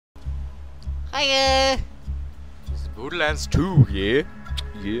Hiya! This is Borderlands 2, yeah?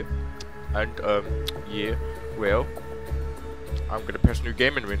 Yeah. And, yeah. Well, I'm gonna press new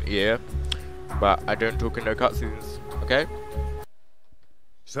game and win, yeah. But I don't talk in no cutscenes, okay?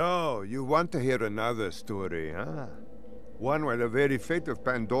 So, you want to hear another story, huh? One where the very fate of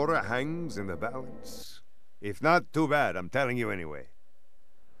Pandora hangs in the balance? If not, too bad, I'm telling you anyway.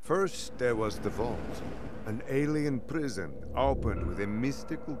 First, there was the Vault, an alien prison opened with a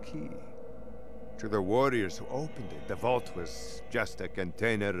mystical key. To the warriors who opened it, the Vault was just a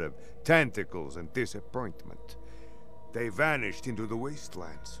container of tentacles and disappointment. They vanished into the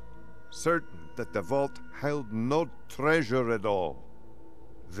wastelands, certain that the Vault held no treasure at all.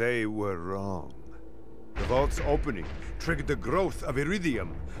 They were wrong. The Vault's opening triggered the growth of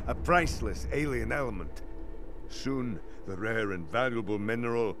iridium, a priceless alien element. Soon, the rare and valuable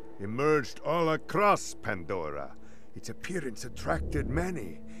mineral emerged all across Pandora. Its appearance attracted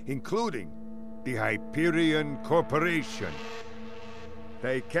many, including the Hyperion Corporation.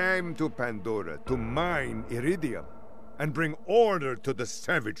 They came to Pandora to mine iridium and bring order to the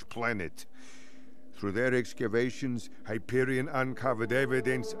savage planet. Through their excavations, Hyperion uncovered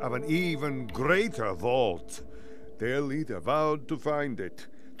evidence of an even greater vault. Their leader vowed to find it,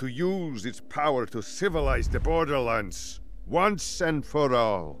 to use its power to civilize the Borderlands, once and for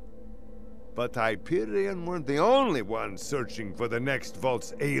all. But Hyperion weren't the only ones searching for the next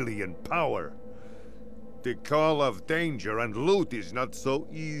vault's alien power. The call of danger and loot is not so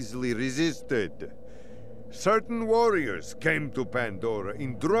easily resisted. Certain warriors came to Pandora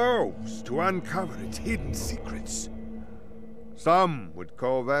in droves to uncover its hidden secrets. Some would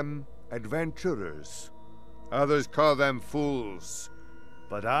call them adventurers. Others call them fools.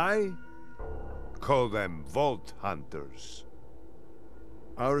 But I call them Vault Hunters.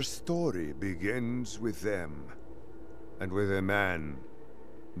 Our story begins with them, and with a man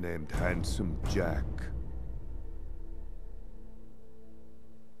named Handsome Jack.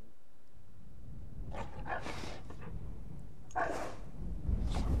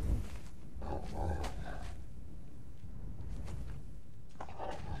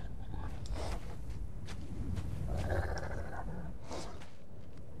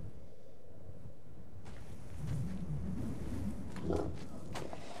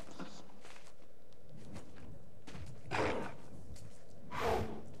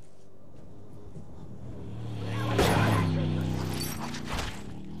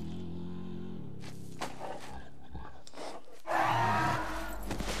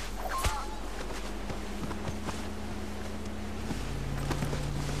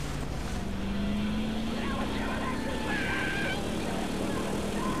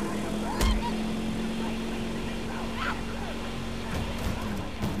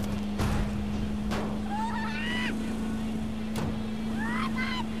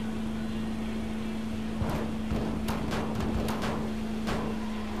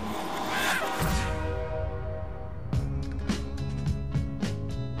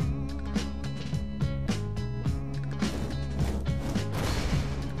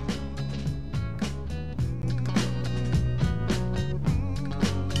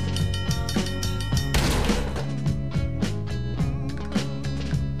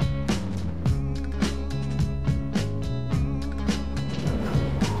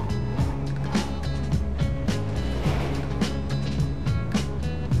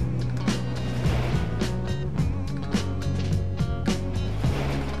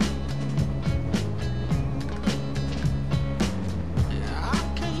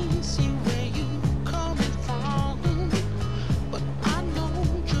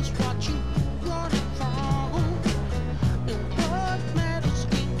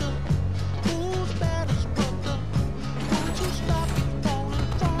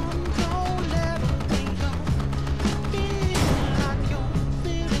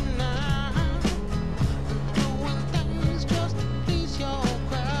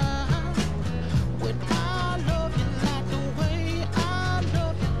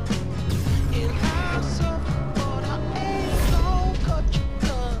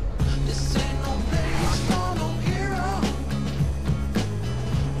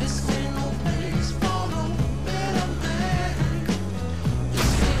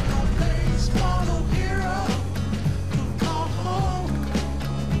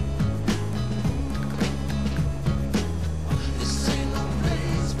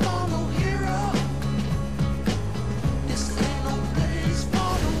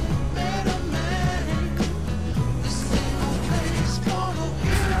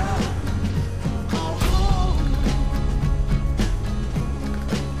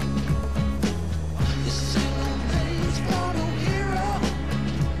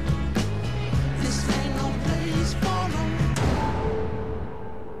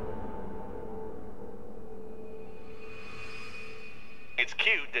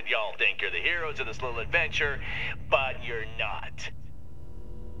 that y'all think you're the heroes of this little adventure, but you're not.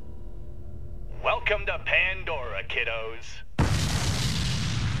 Welcome to Pandora, kiddos.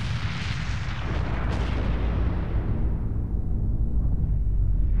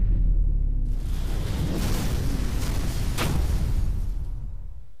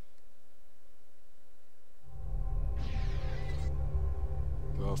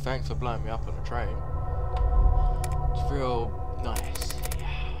 Well, thanks for blowing me up on the train. It's real nice.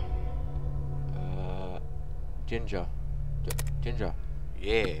 Ginger. Ginger.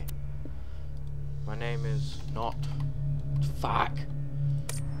 Yeah. My name is not... Fuck.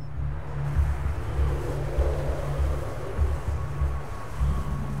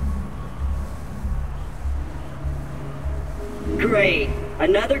 Great.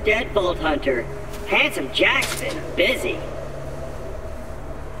 Another dead Vault Hunter. Handsome Jack's been busy.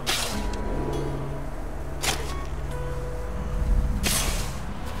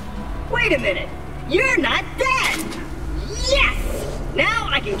 Wait a minute! You're not dead! Yes! Now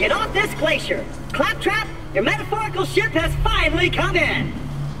I can get off this glacier. Claptrap, your metaphorical ship has finally come in.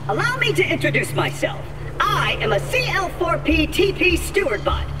 Allow me to introduce myself. I am a CL4P TP steward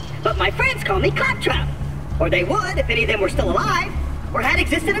bot, but my friends call me Claptrap. Or they would if any of them were still alive, or had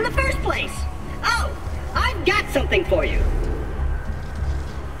existed in the first place. Oh, I've got something for you.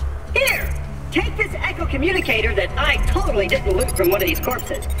 Here, take this echo communicator that I totally didn't loot from one of these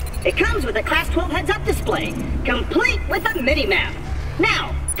corpses. It comes with a Class 12 heads-up display, complete with a mini-map.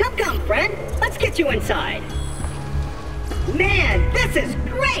 Now, come, friend. Let's get you inside. Man, this is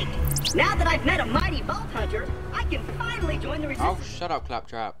great! Now that I've met a mighty Vault Hunter, I can finally join the resistance. Oh, shut up,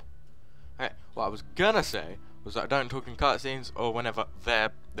 Claptrap. Hey, what I was gonna say was that I don't talk in cutscenes or whenever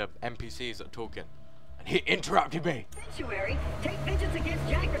they're the NPCs are talking. And he interrupted me. Sanctuary, take vengeance against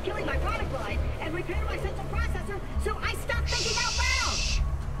Jack for killing my product line, and repair my central processor so I stop thinking out loud!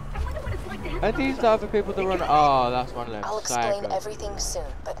 I wonder what it's like to have... Are these the other people that run? Oh, that's one of them. I'll explain everything soon,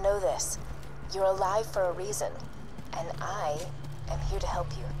 but know this. You're alive for a reason, and I am here to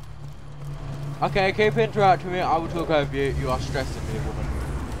help you. Okay, keep interrupting me. I will talk over you. You are stressing me, woman.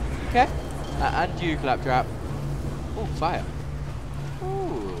 Okay? And you, Claptrap. Oh, fire.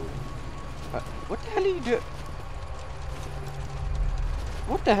 Ooh. What the hell are you doing?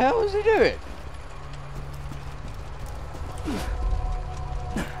 What the hell is he doing?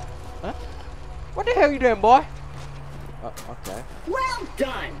 Huh? What the hell are you doing, boy? Okay. Well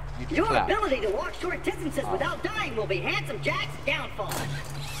done! Your clap. ability to walk short distances without dying will be Handsome Jack's downfall.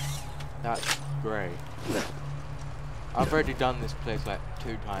 That's great. I've already done this place like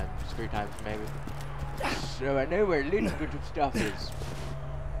 2 times, 3 times maybe. So I know where a little bit of stuff is.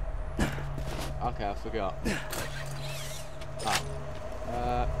 Okay, I forgot.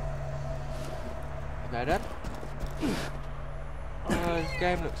 Oh. Okay then. Oh, this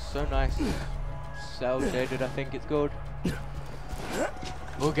game looks so nice. Cell shaded, I think it's called.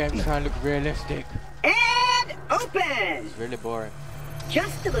 All games try and look realistic. And open! It's really boring.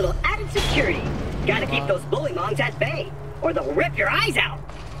 Just a little added security. Gotta keep those bullymongs at bay, or they'll rip your eyes out.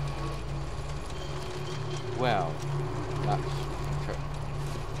 Well, that's true.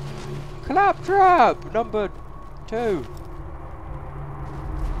 Claptrap number 2.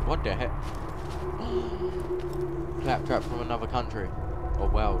 What the heck? Claptrap from another country or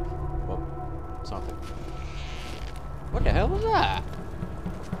world, well, something. What the hell was that?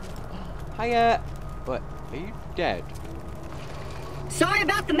 Hiya. What? Are you dead? Sorry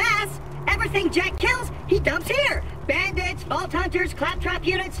about the mess. Everything Jack kills, he dumps here. Bandits, Vault Hunters, Claptrap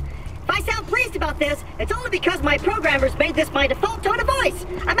units. If I sound pleased about this, it's only because my programmers made this my default tone of voice.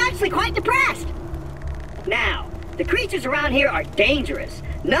 I'm actually quite depressed. Now, the creatures around here are dangerous.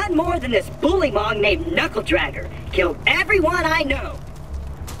 None more than this bullymong named Knuckle Dragger. Killed everyone I know.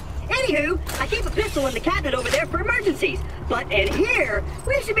 Anywho, I keep a pistol in the cabinet over there for emergencies. But in here,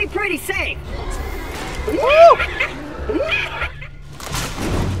 we should be pretty safe.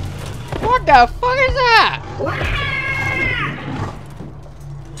 What the fuck is that? My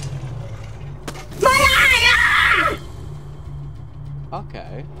eye!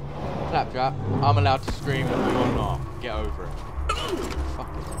 Okay. Claptrap, I'm allowed to scream and you're not. Get over it. Fuck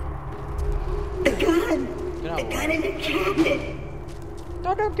it. The gun! Get out The of the gun way. in the cabinet! No,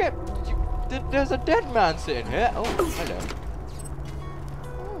 don't get... There's a dead man sitting here. Oh, hello.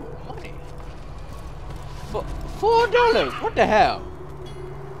 Oh, money. $4? What the hell?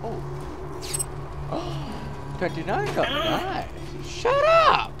 Oh. $29. Nice. Shut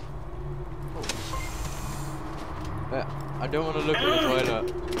up! Oh. I don't want to look at the toilet.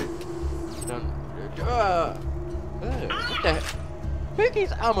 Don't... what the hell? Who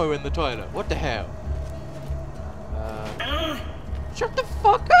keeps ammo in the toilet? What the hell? Shut the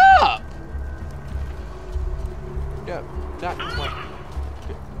fuck up! Yeah, that one.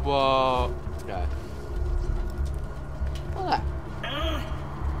 Whoa. No. What's that?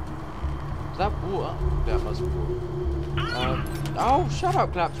 Is that water? That must be water. Oh, shut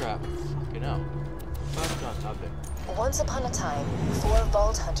up, Claptrap. Fucking hell. First time, lovely. Once upon a time, 4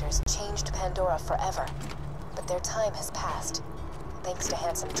 Vault Hunters changed Pandora forever. But their time has passed. Thanks to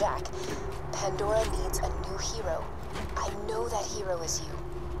Handsome Jack, Pandora needs a new hero. I know that hero is you.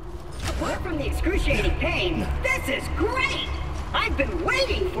 Apart from the excruciating pain, this is great! I've been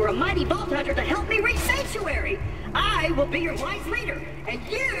waiting for a mighty Vault Hunter to help me reach Sanctuary. I will be your wise leader, and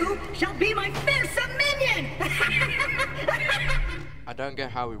you shall be my fearsome minion! I don't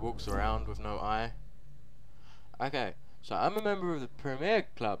get how he walks around with no eye. Okay, so I'm a member of the Premier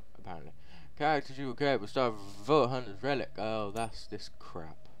Club, apparently. Characters you will create will start with Vault Hunter's Relic. Oh, that's this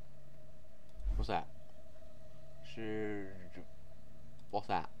crap. What's that? What's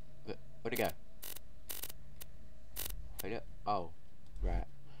that? Where'd it go? Wait it? Oh, right.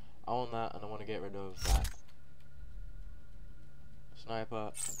 I want that, and I want to get rid of that.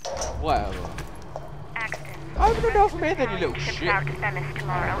 Sniper. Whatever. Axton. Open the door for me, then, you little shit. Out to Themis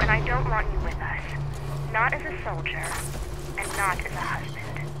tomorrow, and I don't want you with us. Not as a soldier, and not as a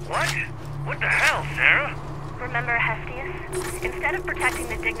husband. What? What the hell, Sarah? Remember Hestius? Instead of protecting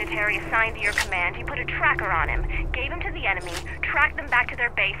the dignitary assigned to your command, you put a tracker on him, gave him to the enemy, tracked them back to their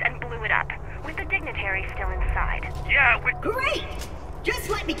base, and blew it up, with the dignitary still inside. Yeah, we're... Great!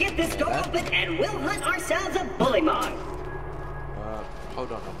 Just let me get this door open and we'll hunt ourselves a bullymong.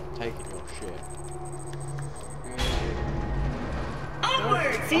 Hold on, I'm taking your shit.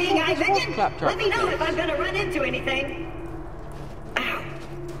 Onward, seeing eye vision! Let me know if I'm gonna run into anything. Ow.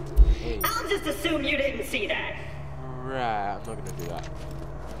 Hey. I'll just assume you didn't see that. Right, I'm not gonna do that.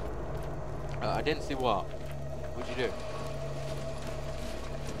 I didn't see what? What'd you do?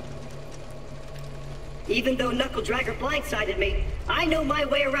 Even though Knuckle Dragger blindsided me, I know my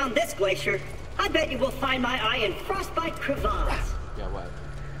way around this glacier. I bet you will find my eye in frostbite crevasse. Yeah, what?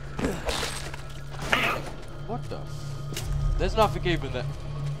 Ow. What the? There's nothing even there.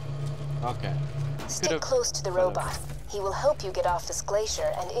 Okay. Stick close to the robot. He will help you get off this glacier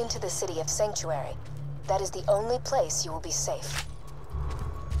and into the city of Sanctuary. That is the only place you will be safe.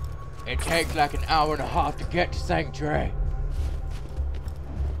 It takes like an hour and a half to get to Sanctuary.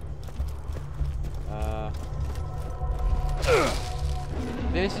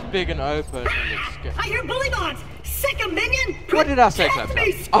 This is big and open. I hear bullymons! Sick of minion! What did I say, Protect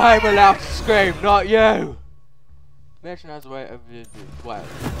me, Claptrap? square! I'm allowed to scream, not you! Mission has a way of the wow.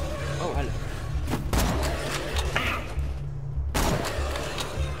 Oh, hello.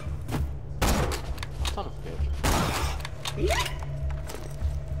 Son of a bitch. Yeah.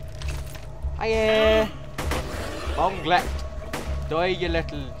 Hiya! Monglet. Die, you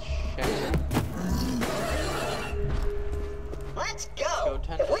little shit. Let's go!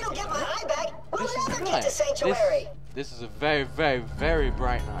 If we don't get my eye back, we'll never get to nice. Sanctuary! This is a very, very, very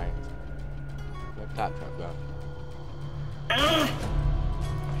bright night. Where'd Claptrap go?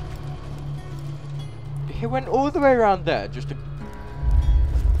 He went all the way around there just to...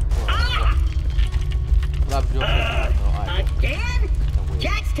 That was your Again?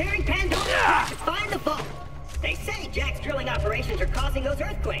 Jack's tearing Pandora to find the vault. They say Jack's drilling operations are causing those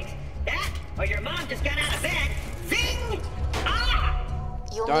earthquakes. That, or your mom just got out of bed. Zing! Ah!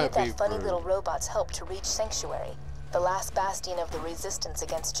 You'll need that funny little robot's help to reach Sanctuary, the last bastion of the resistance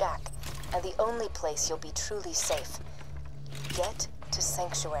against Jack, and the only place you'll be truly safe. Get to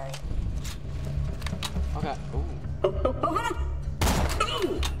Sanctuary. Okay. Ooh.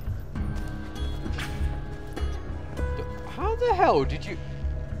 Ooh. How the hell did you...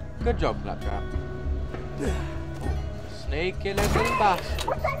 Good job, Claptrap. Sneaky little bastard.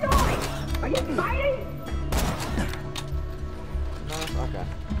 What's that noise? Are you fighting? No, okay.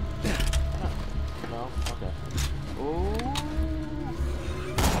 No, okay. Ooh.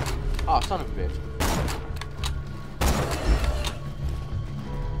 Oh, son of a bitch.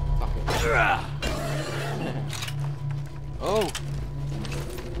 Fuck it. Oh.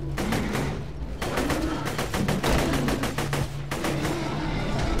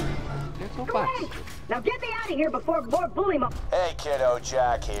 Little bastard. Now get me out of here before more bullymong. Hey kiddo,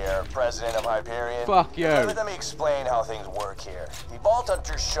 Jack here, president of Hyperion. Fuck you. Let me explain how things work here. The Vault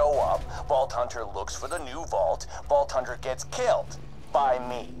Hunters show up, Vault Hunter looks for the new vault, Vault Hunter gets killed. By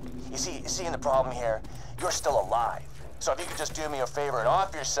me. You see in the problem here? You're still alive. So if you could just do me a favor and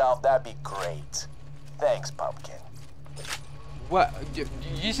off yourself, that'd be great. Thanks, Pumpkin. What?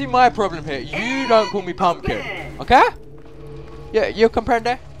 You see my problem here? You don't call me Pumpkin, okay? Yeah, you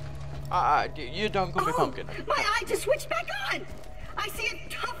comprende? You don't call me Pumpkin. My eye just switched back on. I see a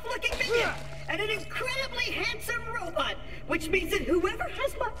tough-looking minion and an incredibly handsome robot, which means that whoever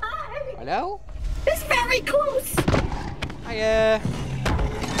has my eye Hello? is very close. Hiya.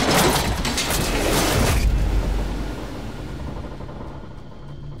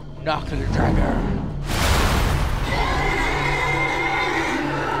 Knuckle Dragger.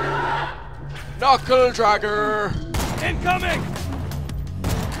 Knuckle Dragger. Incoming!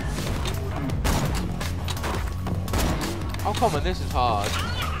 Oh come on, this is hard.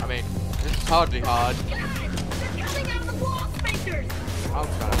 I mean, this is hardly hard. They're coming out of the wall spacers. I'm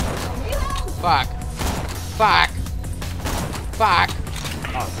trying to Fuck. Fuck. Fuck.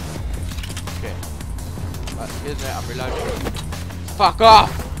 Oh. Okay. Here's it, I'm reloading. Fuck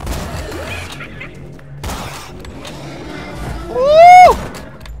off! Woo!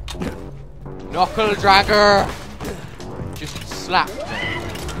 Knuckle Dragger! Just slapped me.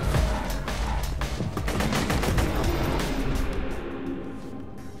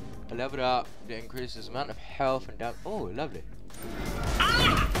 I leveled up, it increases the amount of health and damage. Oh, lovely.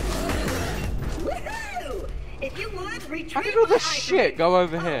 Woohoo! If you would, retrieve How did all this my shit go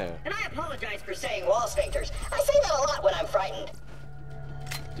over here? And I apologize for saying wall sphincters. I say that a lot when I'm frightened.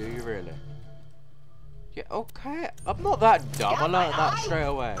 Do you really? Yeah, okay. I'm not that dumb. I learned that straight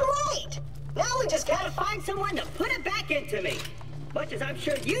away. Great! Now we just gotta find someone to put it back into me. Much as I'm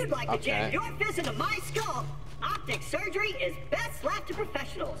sure you'd like to jam your fist into my skull, optic surgery is best left to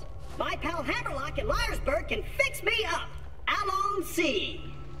professionals. My pal Hammerlock in Liarsburg can fix me up. Allons-y.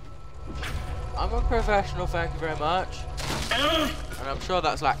 I'm a professional, thank you very much. And I'm sure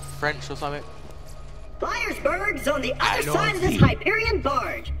that's like French or something. Liarsburg's on the other side of this Hyperion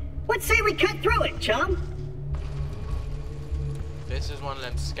barge. What say we cut through it, chum? This is one of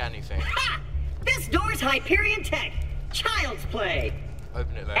them scanny things. Ha! This door's Hyperion tech. Child's play.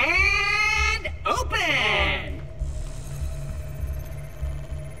 Open it there. And open!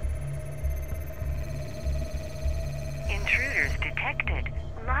 Intruders detected.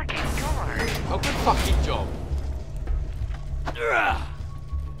 Locking door. Oh, good fucking job.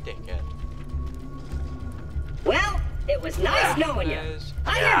 Dickhead. Well, it was nice knowing you.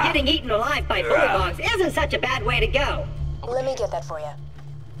 I hear getting eaten alive by bulldogs isn't such a bad way to go. Let me get that for you.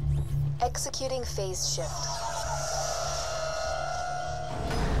 Executing phase shift.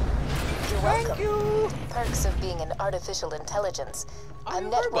 You're welcome. Thank you. Perks of being an artificial intelligence. I'm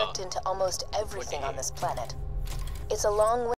networked into almost everything on this planet. It's a long way.